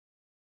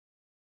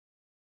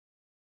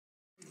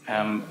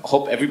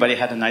Hope everybody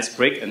had a nice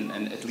break, and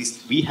at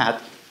least we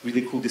had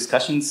really cool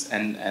discussions,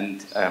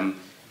 and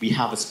we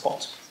have a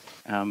spot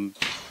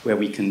where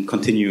we can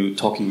continue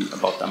talking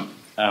about them.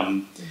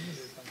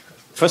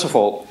 First of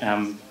all,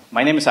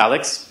 my name is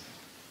Alex.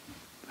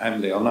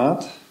 I'm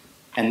Leonard.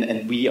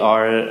 And we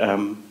are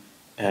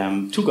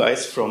two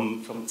guys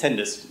from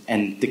Zendesk.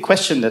 And the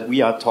question that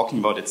we are talking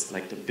about, it's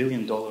like the $1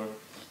 billion,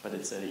 but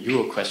it's a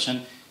euro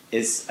question,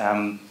 is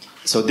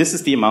so this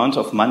is the amount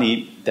of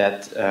money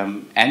that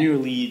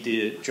annually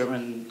the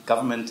German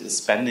government is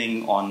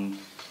spending on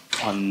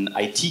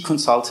IT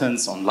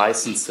consultants, on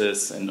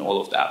licenses, and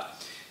all of that.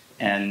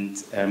 And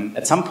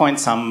at some point,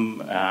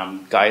 some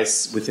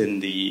guys within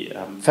the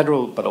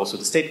federal, but also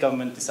the state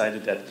government,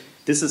 decided that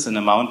this is an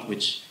amount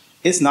which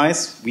is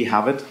nice. We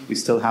have it. We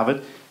still have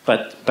it.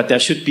 But there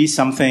should be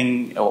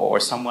something or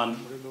someone.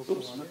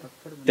 Oops,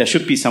 there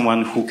should be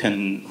someone who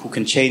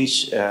can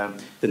change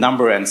the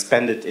number and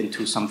spend it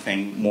into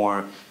something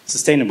more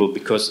sustainable.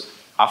 Because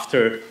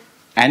after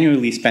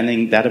annually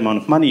spending that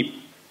amount of money,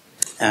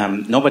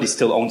 nobody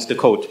still owns the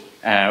code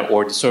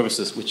or the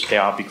services, which they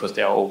are, because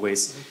they are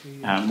always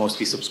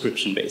mostly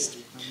subscription-based.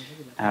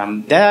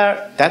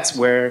 That's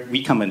where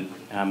we come in.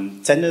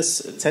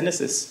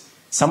 Zendesk is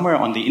somewhere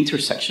on the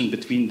intersection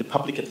between the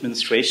public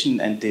administration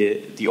and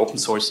the open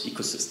source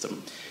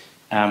ecosystem.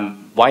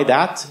 Why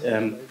that?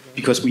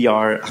 Because we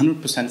are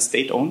 100%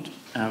 state-owned.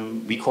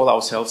 We call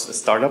ourselves a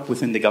startup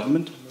within the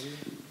government.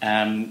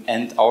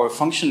 And our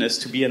function is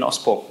to be an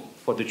OSPO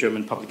for the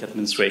German public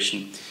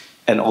administration.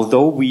 And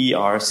although we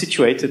are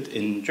situated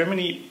in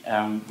Germany,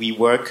 we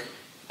work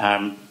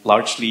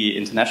largely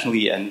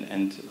internationally,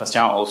 and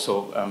Bastien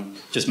also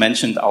just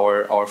mentioned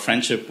our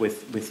friendship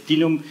with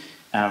Dinum.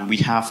 We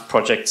have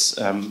projects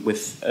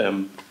with,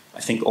 I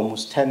think,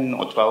 almost 10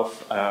 or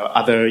 12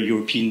 other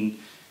European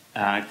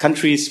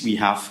countries. We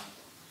have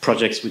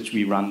projects which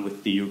we run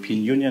with the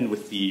European Union,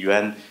 with the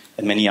UN,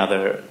 and many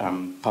other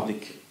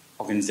public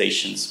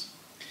organizations.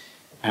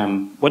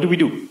 What do we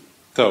do?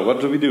 So,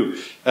 what do we do?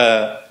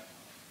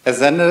 As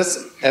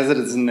Zendesk, as it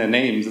is in the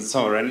name, the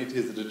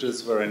sovereignty, the digital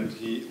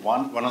sovereignty,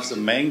 one of the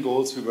main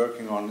goals we're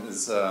working on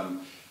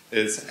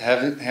is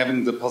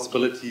having the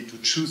possibility to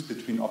choose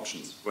between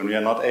options. When we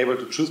are not able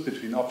to choose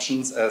between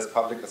options as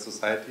public, as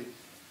society,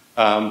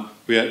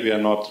 we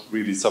are not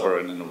really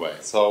sovereign in a way.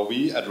 So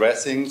we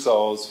addressing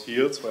those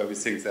fields where we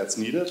think that's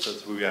needed,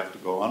 that's where we have to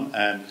go on.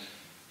 And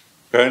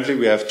currently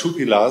we have two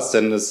pillars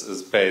Zendesk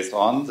is based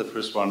on. The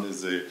first one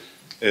is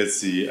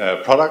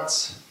the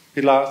products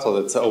pillar, so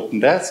that's the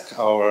openDesk,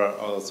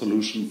 our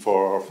solution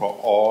for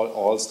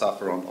all stuff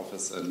around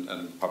office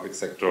and public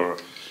sector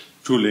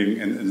tooling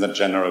in the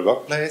general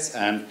workplace.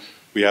 And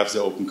we have the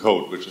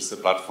openCode, which is the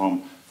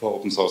platform for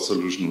open source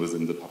solution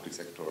within the public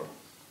sector.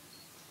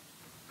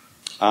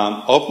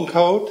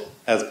 openCode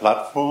as a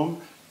platform,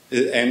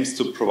 it aims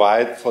to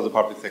provide for the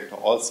public sector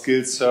all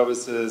skills,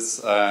 services,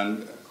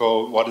 and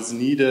what is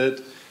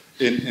needed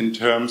in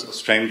terms of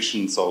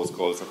strengthening those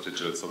goals of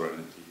digital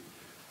sovereignty.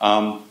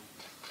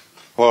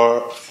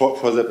 For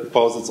the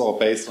proposals, it's all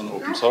based on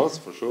open source,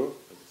 for sure.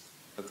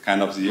 That's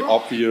kind of the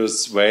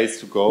obvious ways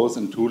to go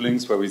and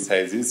toolings where we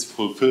say this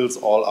fulfills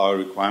all our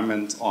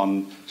requirements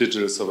on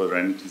digital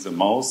sovereignty the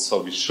most,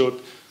 so we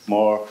should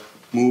more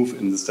move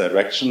in this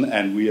direction,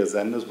 and we as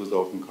Zendesk with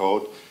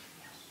openCode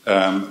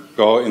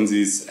go in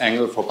this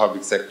angle for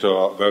public sector,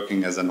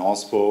 working as an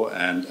OSPO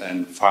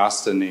and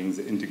fastening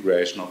the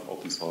integration of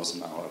open source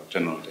in our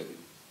general daily.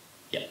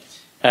 Yeah.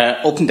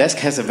 openDesk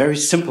has a very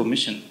simple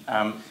mission.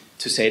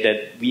 To say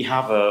that we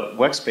have a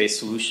workspace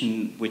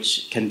solution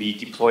which can be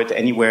deployed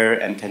anywhere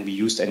and can be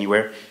used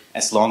anywhere,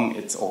 as long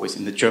it's always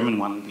in the German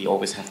one. We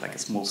always have like a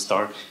small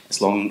star,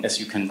 as long as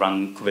you can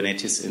run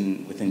Kubernetes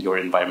within your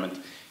environment.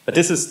 But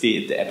this is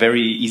the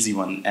very easy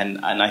one, and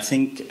I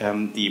think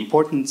the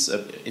importance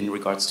in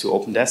regards to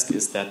openDesk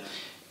is that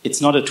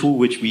it's not a tool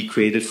which we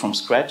created from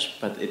scratch,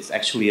 but it's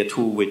actually a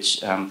tool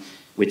which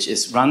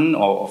is run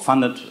or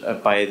funded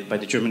by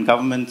the German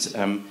government.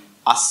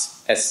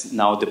 Us as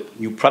now the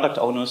new product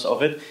owners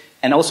of it,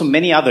 and also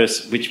many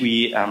others, which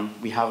we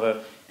have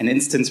an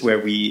instance where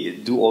we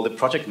do all the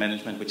project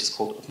management, which is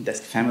called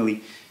openDesk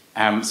Family.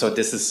 So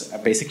this is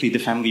basically the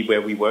family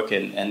where we work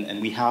in, and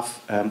we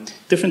have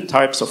different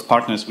types of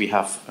partners. We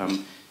have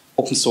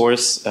open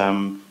source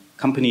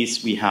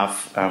companies, we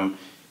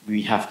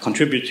have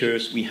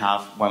contributors, we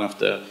have one of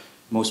the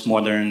most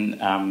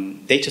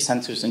modern data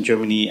centers in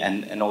Germany,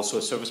 and also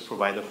a service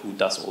provider who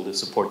does all the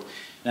support.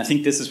 And I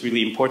think this is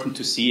really important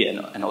to see,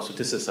 and also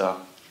this is a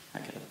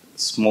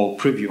small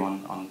preview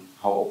on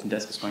how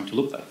openDesk is going to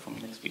look like from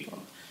next week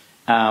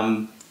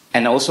on.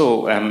 And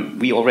also,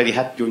 we already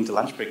had, during the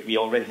lunch break, we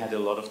already had a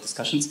lot of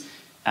discussions.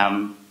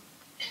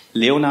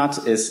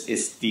 Leonard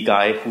is the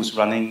guy who's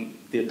running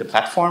the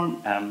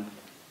platform.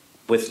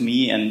 With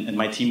me and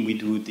my team, we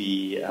do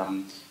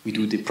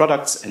the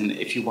products, and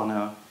if you want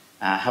to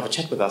have a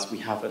chat with us, we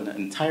have an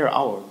entire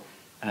hour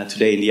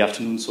today in the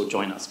afternoon, so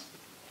join us.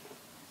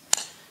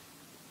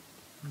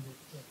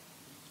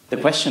 The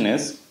question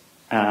is,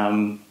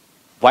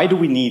 why do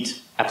we need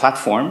a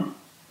platform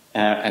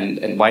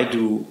and why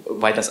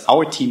does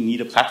our team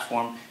need a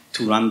platform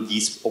to run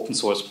these open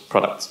source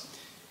products?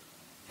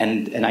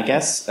 And I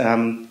guess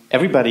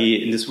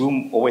everybody in this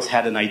room always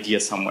had an idea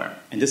somewhere,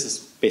 and this is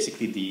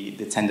basically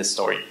the Zendesk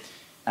story.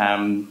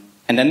 And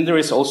then there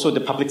is also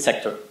the public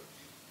sector,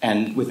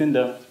 and within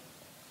the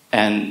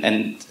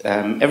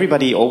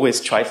everybody always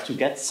tries to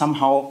get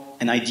somehow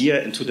an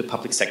idea into the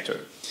public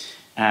sector.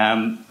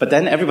 But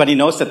then everybody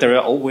knows that there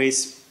are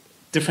always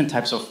different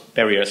types of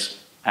barriers.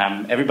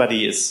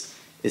 Everybody is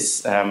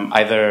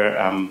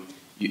either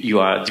you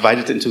are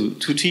divided into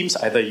two teams.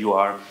 Either you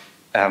are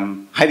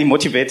highly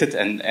motivated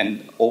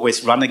and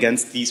always run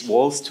against these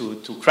walls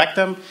to crack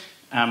them,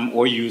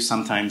 or you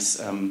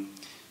sometimes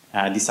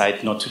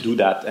decide not to do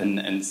that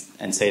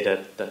and say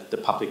that the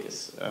public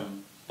is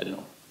I don't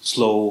know,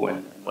 slow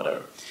and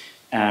whatever.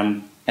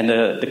 And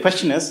the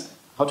question is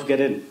how to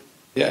get in.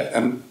 Yeah,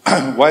 and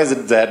why is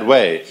it that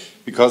way?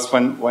 Because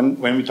when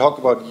we talk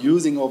about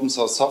using open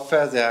source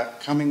software, there are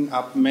coming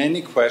up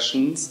many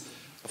questions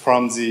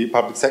from the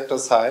public sector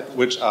side,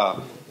 which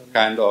are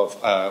kind of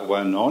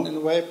well known in a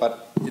way,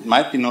 but it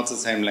might be not the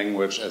same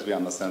language as we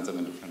understand them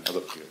in different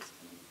other fields.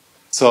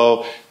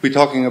 So we're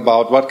talking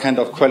about what kind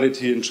of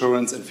quality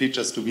assurance and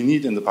features do we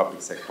need in the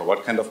public sector?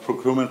 What kind of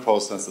procurement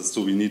processes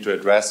do we need to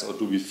address, or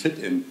do we fit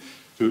in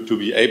to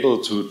be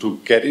able to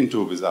get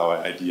into with our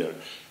idea?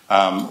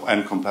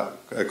 And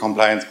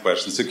compliance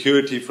questions.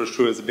 Security, for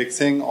sure, is a big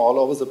thing all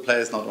over the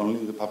place, not only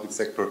in the public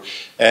sector.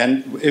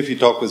 And if you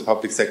talk with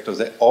public sector,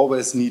 they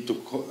always need to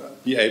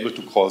be able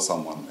to call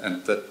someone,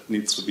 and that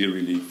needs to be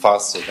really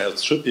fast. So there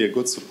should be a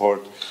good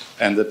support,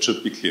 and that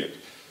should be cleared.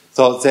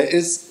 So there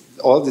is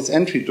all this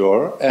entry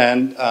door,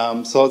 and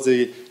so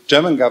the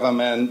German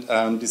government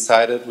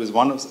decided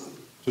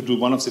to do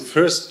one of the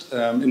first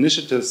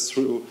initiatives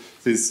through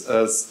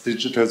this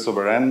digital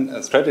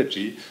sovereign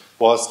strategy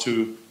was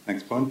to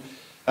next point,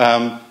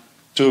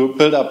 to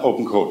build up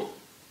openCode.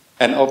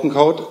 And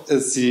openCode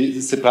is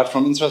the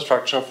platform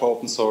infrastructure for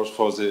open source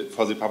for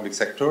the public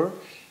sector.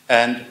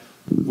 And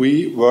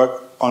we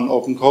work on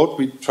openCode.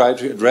 We try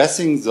to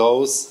addressing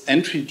those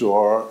entry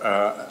door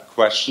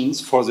questions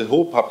for the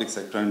whole public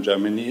sector in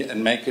Germany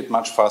and make it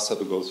much faster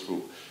to go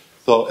through.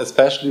 So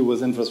especially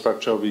with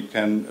infrastructure, we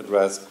can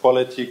address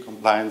quality,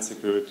 compliance,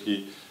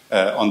 security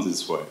on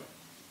this way.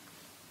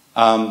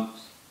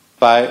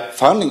 By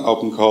founding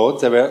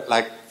openCode, there were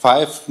like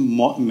 5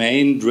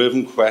 main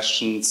driven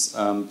questions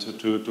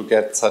to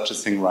get such a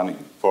thing running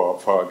for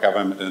a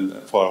government and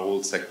for a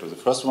whole sector. The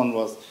first one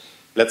was,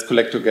 let's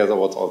collect together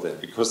what's all there,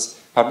 because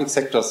public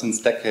sector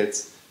since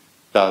decades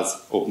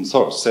does open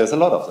source. There's a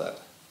lot of that.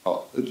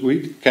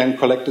 We can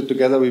collect it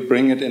together, we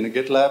bring it in a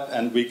GitLab,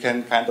 and we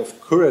can kind of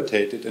curate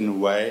it in a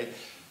way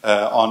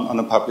on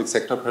a public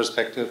sector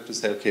perspective to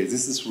say, okay,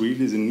 this is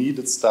really the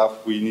needed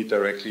stuff we need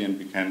directly, and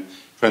we can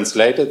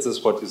translate it. This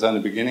is what you said in the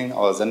beginning,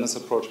 our Zendesk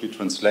approach. We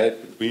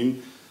translate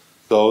between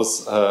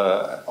those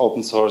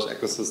open source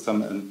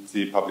ecosystem and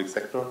the public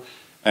sector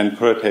and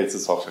curate the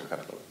software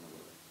catalog.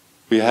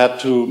 We had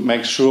to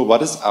make sure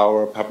what is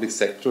our public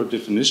sector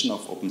definition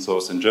of open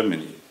source in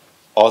Germany.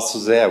 Also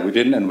there, we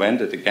didn't invent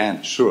it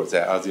again. Sure,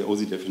 there are the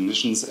OSI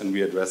definitions and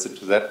we address it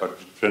to that, but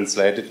we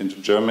translate it into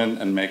German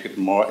and make it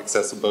more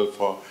accessible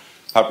for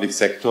public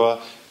sector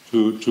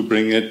to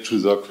bring it to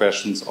the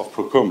questions of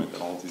procurement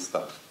and all this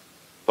stuff.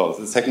 So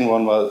the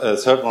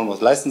third one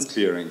was license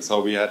clearing.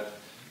 So we had,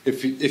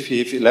 if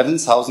you have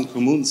 11,000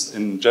 communes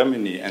in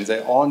Germany and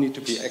they all need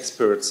to be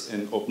experts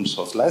in open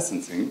source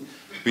licensing,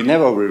 we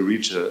never will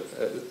reach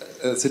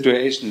a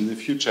situation in the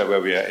future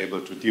where we are able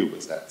to deal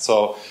with that.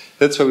 So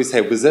that's where we say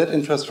with that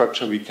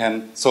infrastructure we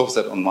can solve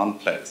that on one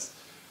place.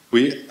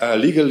 We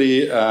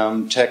legally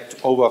checked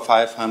over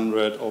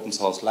 500 open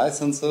source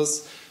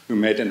licenses. We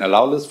made an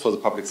allow list for the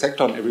public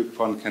sector, and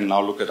everyone can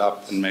now look it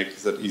up and make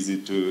that easy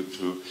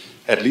to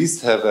at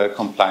least have a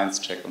compliance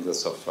check on the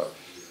software.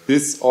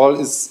 This all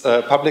is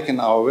public in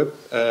our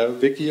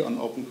wiki on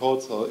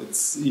openCode, so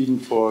it's even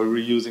for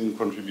reusing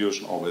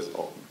contribution always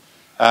open.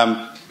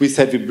 We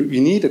said we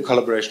need a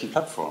collaboration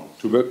platform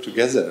to work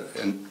together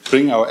and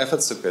bring our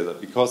efforts together,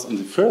 because on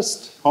the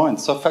first point,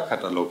 software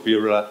catalog, we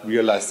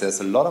realized there's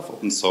a lot of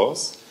open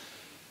source,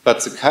 but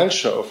the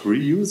culture of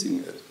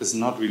reusing it is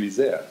not really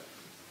there.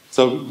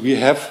 So we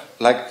have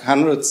like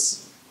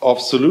hundreds of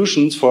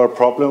solutions for a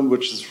problem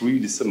which is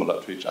really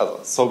similar to each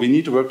other. So we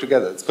need to work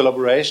together. It's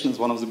collaboration is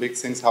one of the big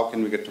things. How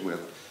can we get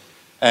together?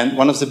 And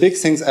one of the big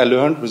things I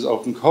learned with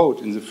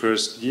openCode in the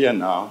first year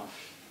now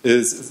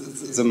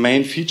is the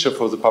main feature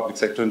for the public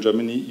sector in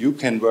Germany. You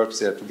can work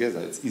there together.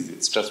 It's easy.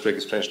 It's just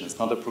registration. It's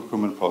not a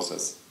procurement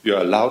process.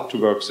 You're allowed to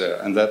work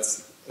there. And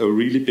that's a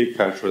really big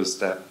cultural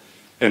step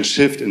and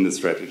shift in the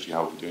strategy,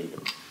 how we're doing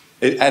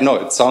it. I know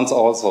it sounds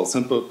also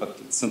simple,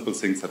 but simple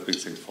things that bring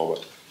things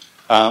forward.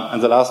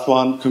 And the last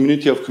one,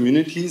 community of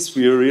communities.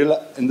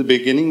 In the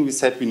beginning, we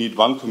said we need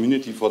one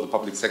community for the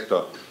public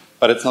sector,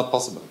 but it's not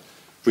possible.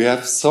 We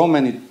have so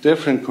many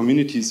different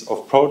communities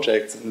of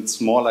projects, and it's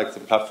more like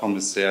the platform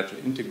is there to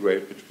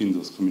integrate between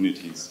those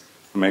communities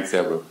to make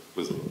their work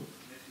visible.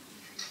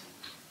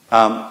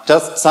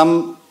 Just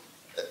some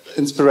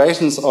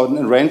inspirations on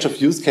a range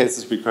of use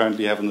cases we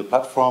currently have on the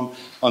platform.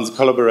 On the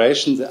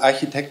collaboration, the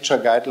architecture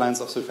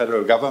guidelines of the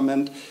federal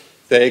government,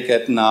 they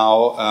get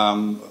now,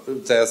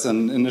 there's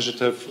an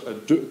initiative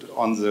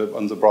on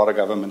the broader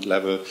government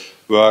level,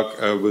 work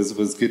with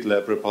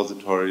GitLab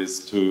repositories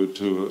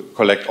to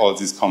collect all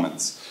these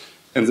comments.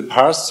 In the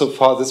past, so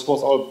far, this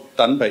was all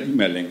done by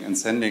emailing and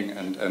sending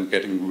and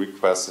getting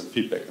requests and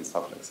feedback and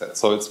stuff like that.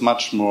 So it's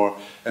much more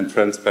and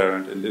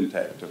transparent and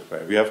interactive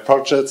way. We have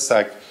projects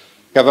like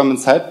Government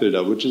Site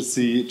Builder, which is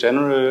the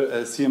general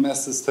CMS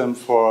system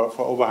for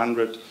over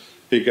 100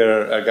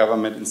 bigger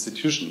government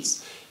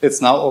institutions.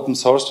 It's now open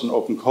sourced in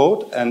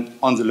openCode, and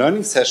on the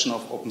learning session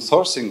of open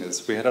sourcing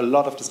this, we had a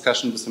lot of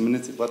discussion with the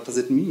ministry. What does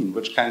it mean?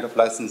 Which kind of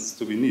license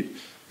do we need?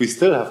 We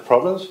still have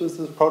problems with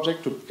this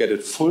project to get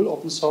it full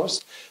open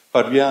source,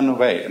 but we are on the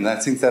way, and I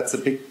think that's a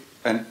big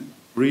and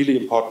really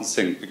important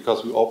thing,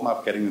 because we open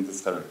up getting in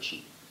this direction.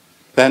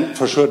 Then,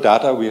 for sure,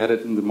 data, we had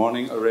it in the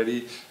morning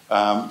already.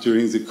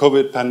 During the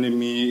COVID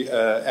pandemic,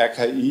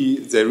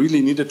 RKI, they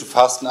really needed to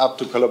fasten up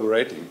to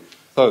collaborating.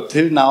 So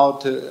till now,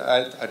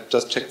 I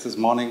just checked this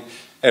morning,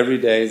 every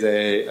day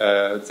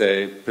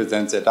they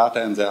present their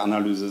data and their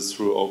analyses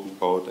through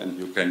openCode, and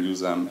you can use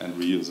them and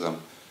reuse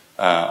them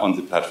on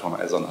the platform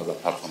as on other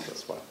platforms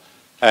as well.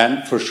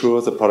 And for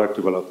sure, the product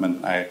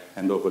development, I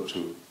hand over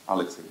to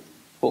Alex again.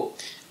 Cool.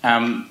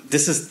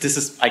 This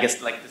is, I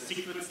guess, like the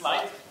secret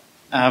slide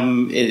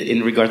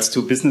in regards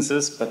to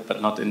businesses,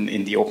 but not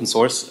in the open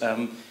source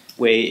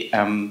way.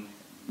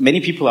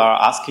 Many people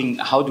are asking,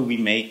 how do we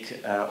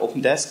make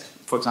openDesk,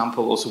 for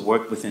example, also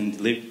work within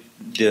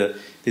the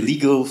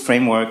legal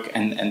framework,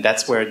 and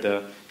that's where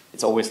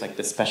it's always like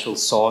the special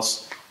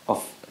sauce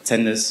of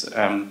Zendesk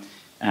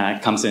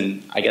comes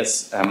in. I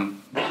guess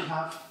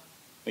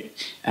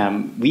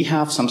we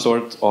have some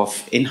sort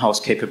of in-house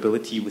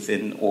capability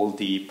within all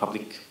the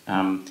public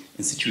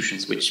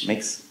institutions, which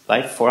makes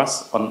life for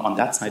us on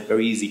that side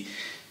very easy.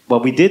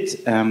 What we did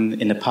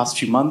in the past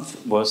few months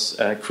was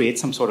create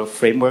some sort of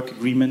framework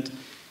agreement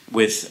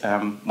with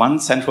one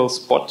central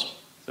spot,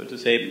 so to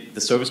say,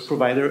 the service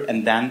provider,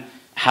 and then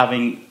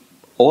having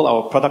all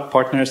our product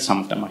partners, some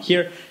of them are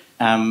here,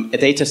 a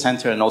data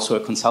center and also a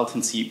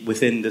consultancy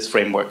within this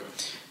framework.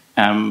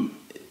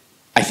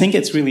 I think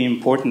it's really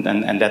important,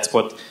 and that's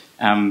what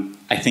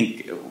I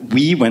think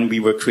when we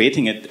were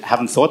creating it,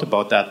 haven't thought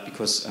about that,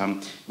 because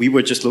we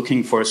were just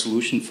looking for a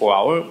solution for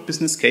our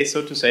business case,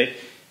 so to say.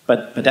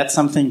 But that's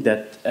something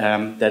that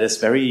that is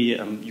very,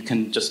 you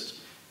can just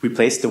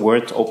replace the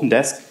word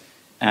openDesk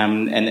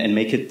and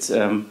make it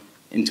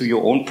into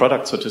your own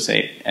product, so to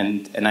say.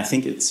 And I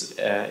think it's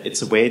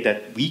a way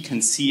that we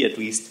can see at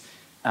least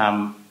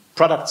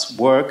products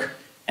work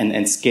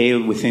and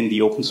scale within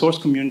the open source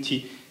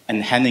community,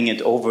 and handing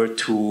it over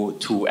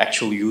to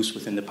actual use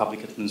within the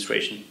public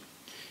administration.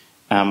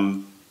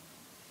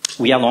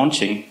 We are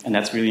launching, and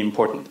that's really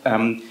important.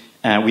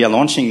 We are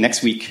launching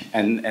next week,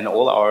 and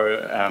all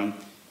our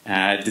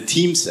the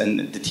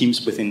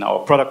teams within our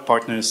product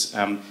partners.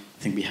 I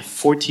think we have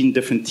 14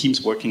 different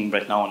teams working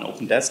right now on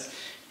openDesk.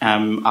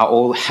 Are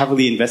all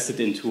heavily invested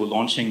into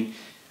launching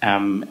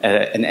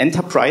an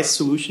enterprise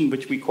solution,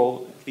 which we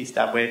call at least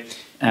that way,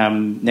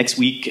 next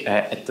week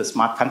at the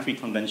Smart Country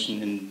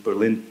Convention in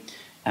Berlin.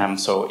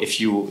 So if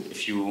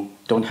you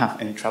don't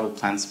have any travel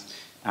plans,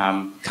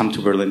 come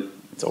to Berlin.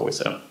 It's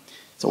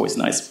always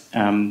nice.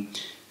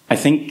 I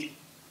think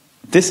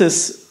this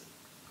is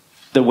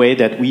the way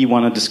that we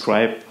want to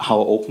describe how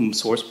open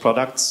source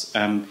products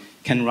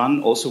can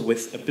run, also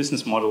with a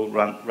business model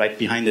right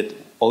behind it,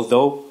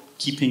 although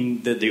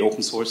keeping the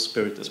open source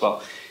spirit as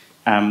well.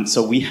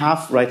 So we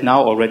have right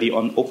now already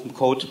on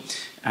openCode,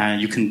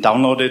 you can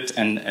download it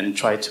and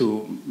try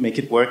to make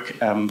it work.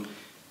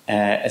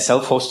 A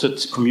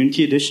self-hosted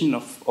community edition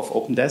of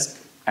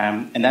openDesk,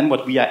 and then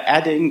what we are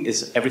adding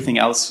is everything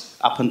else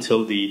up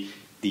until the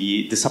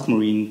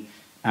submarine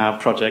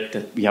project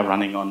that we are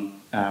running on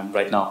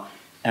right now.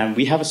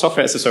 We have a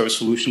software as a service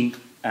solution,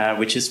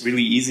 which is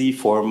really easy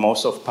for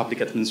most of public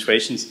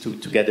administrations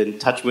to get in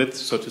touch with,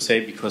 so to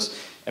say, because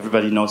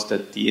everybody knows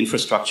that the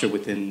infrastructure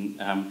within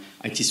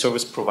IT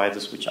service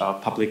providers, which are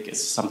public,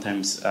 is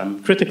sometimes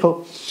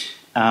critical.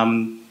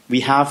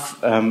 We have,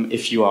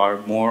 if you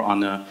are more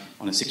on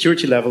a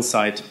security level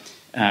side,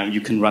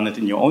 you can run it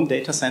in your own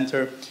data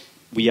center.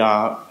 We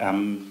are,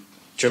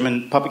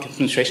 German public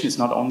administration is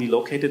not only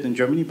located in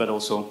Germany, but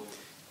also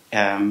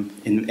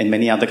in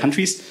many other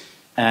countries.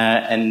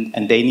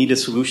 And they need a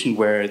solution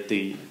where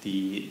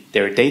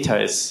their data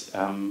is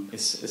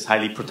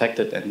highly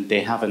protected, and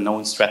they have a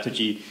known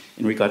strategy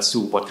in regards to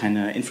what kind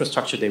of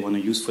infrastructure they want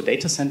to use for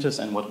data centers.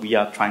 And what we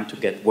are trying to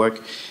get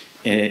work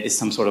is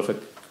some sort of a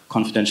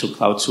confidential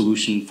cloud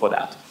solution for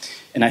that.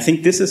 And I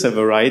think this is a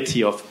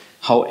variety of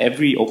how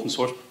every open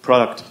source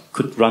product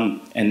could run,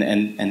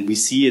 and we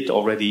see it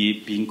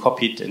already being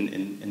copied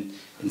in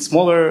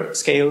smaller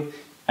scale,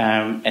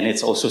 and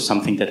it's also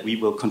something that we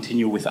will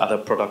continue with other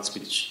products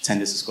which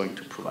Zendesk is going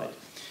to provide.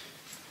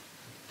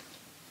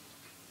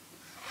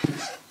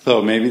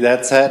 So maybe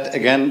that said,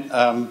 again,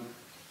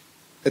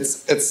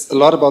 it's a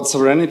lot about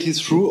sovereignty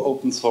through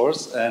open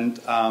source and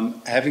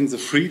having the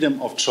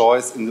freedom of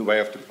choice in the way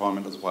of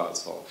deployment as well.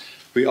 So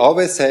we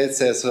always say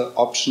there's an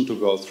option to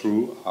go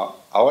through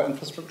our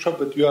infrastructure,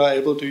 but you are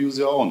able to use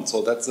your own.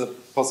 So that's a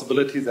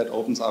possibility that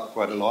opens up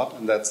quite a lot,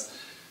 and that's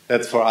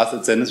for us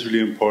at Zen is really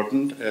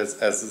important as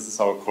this is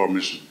our core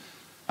mission.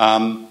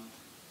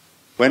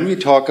 When we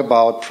talk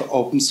about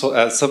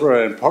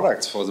sovereign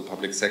products for the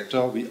public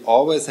sector, we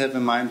always have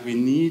in mind we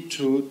need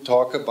to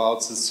talk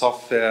about the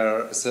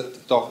software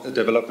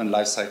development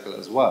lifecycle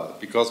as well.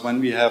 Because when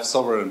we have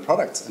sovereign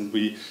products and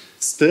we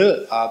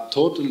still are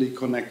totally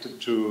connected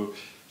to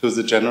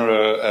the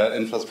general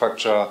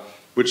infrastructure,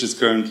 which is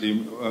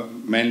currently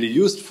mainly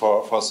used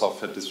for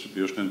software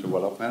distribution and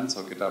development,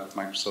 so GitHub,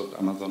 Microsoft,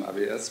 Amazon,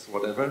 AWS,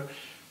 whatever,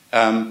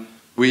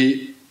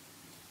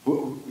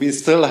 we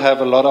still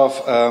have a lot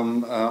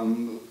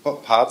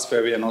of parts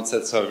where we are not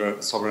that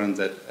sovereign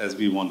as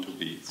we want to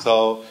be.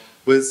 So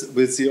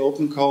with the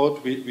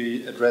openCode,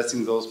 we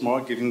addressing those more,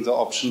 giving the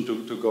option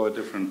to go a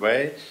different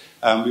way.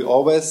 We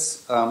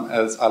always,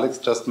 as Alex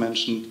just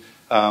mentioned,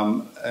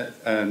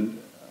 and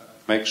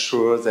make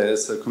sure there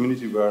is a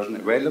community version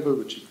available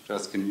which you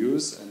just can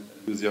use and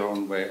use your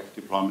own way of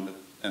deployment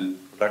and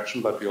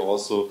production, but we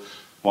also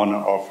want to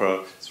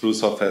offer through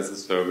software as a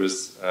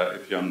service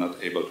if you're not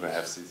able to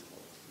have these.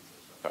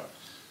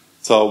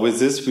 So with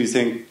this, we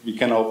think we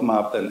can open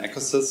up an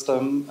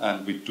ecosystem,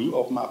 and we do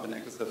open up an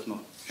ecosystem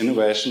of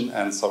innovation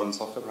and sovereign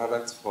software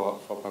products for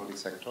public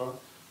sector.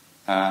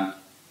 And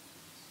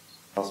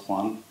last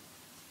one,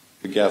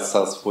 the guests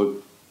will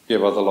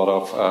give us a lot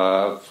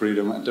of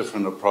freedom and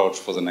different approach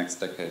for the next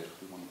decade.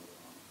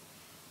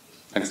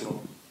 Thanks a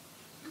lot.